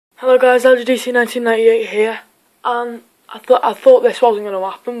Hello guys, LGDC1998 here, and I thought this wasn't going to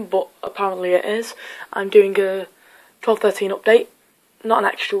happen, but apparently it is. I'm doing a 12-13 update, not an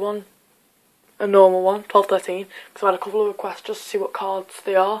extra one, a normal one, 12-13, because I had a couple of requests just to see what cards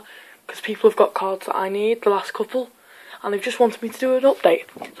they are, because people have got cards that I need, the last couple, and they've just wanted me to do an update,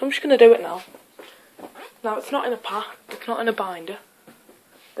 so I'm just going to do it now. Now it's not in a pack, it's not in a binder,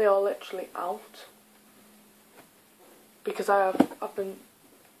 they are literally out, because I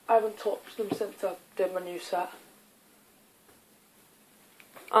haven't touched them since I did my new set,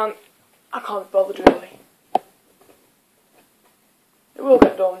 and I can't be bothered really. It will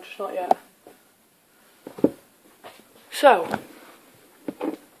get done, just not yet. So,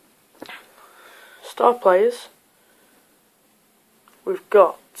 star players, we've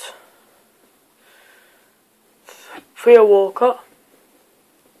got Theo Walcott,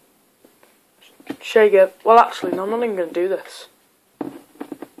 Shea. Well, actually, no, I'm not even going to do this.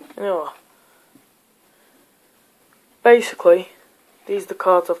 You know what? Basically, these are the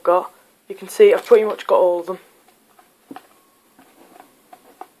cards I've got. You can see I've pretty much got all of them.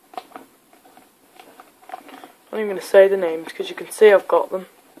 I'm not even going to say the names because you can see I've got them.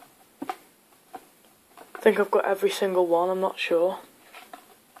 I think I've got every single one, I'm not sure.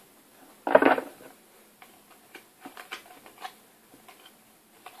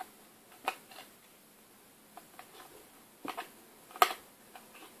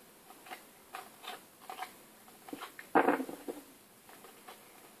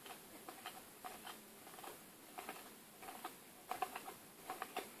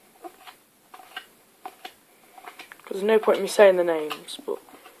 There's no point in me saying the names, but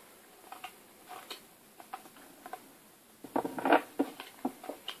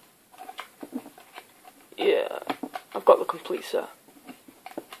yeah, I've got the complete set.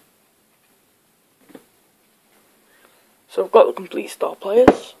 So I've got the complete star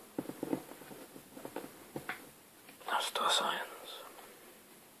players. Now star science.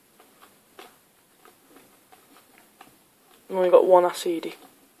 I've only got one Acidi.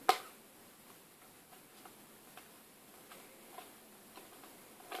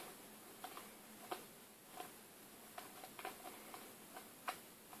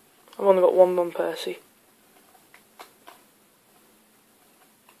 I've only got one Van Persie.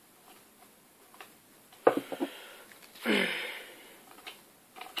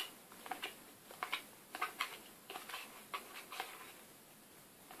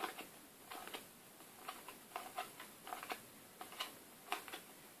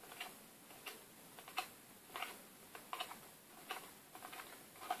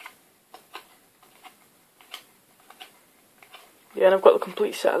 Yeah, and I've got the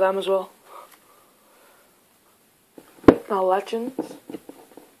complete set of them as well. Now legends.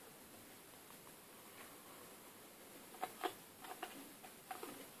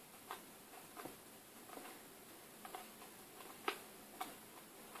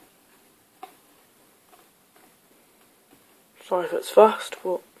 Sorry if it's fast,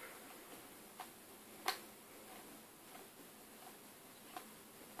 but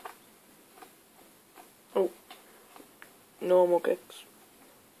oh, normal gigs.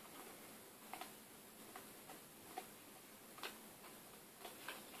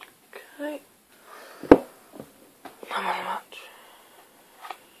 Okay, I'm on a match.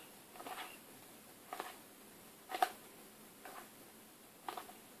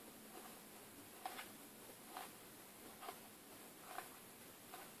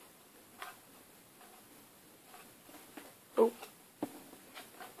 Oh.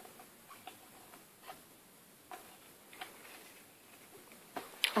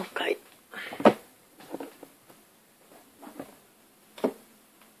 Okay.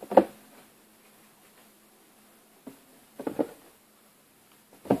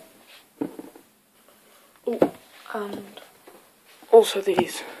 Oh, and also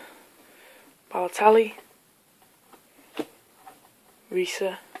these. Balotelli,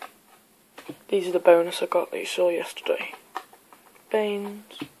 Risa. These are the bonus I got that you saw yesterday.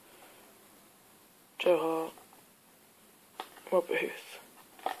 Baines, Joe Hart, Robert Huth.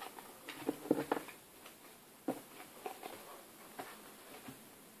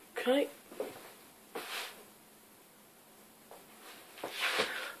 Okay.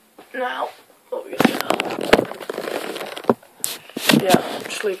 Now, what are we going to do now? Yeah,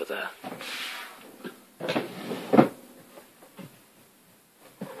 just leave it there.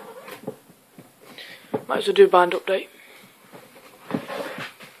 Might as well do a bind update,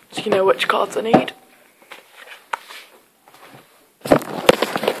 so you know which cards I need.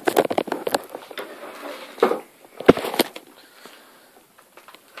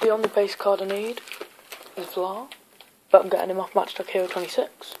 The only base card I need is Vlar, but I'm getting him off Matchstock Hero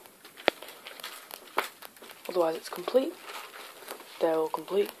 26. Otherwise it's complete. They're all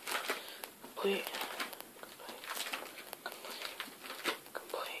complete. Complete.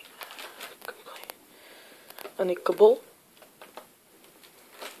 Unikable.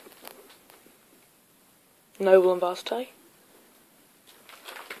 Noble and Varsity.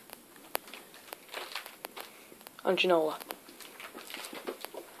 And Ginola.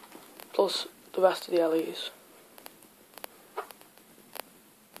 Plus the rest of the LEs.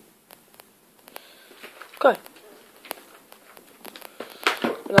 Okay.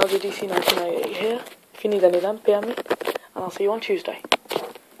 And I'll do DC 1988 here. If you need any of them, PM me. And I'll see you on Tuesday.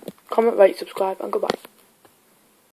 Comment, rate, subscribe, and goodbye.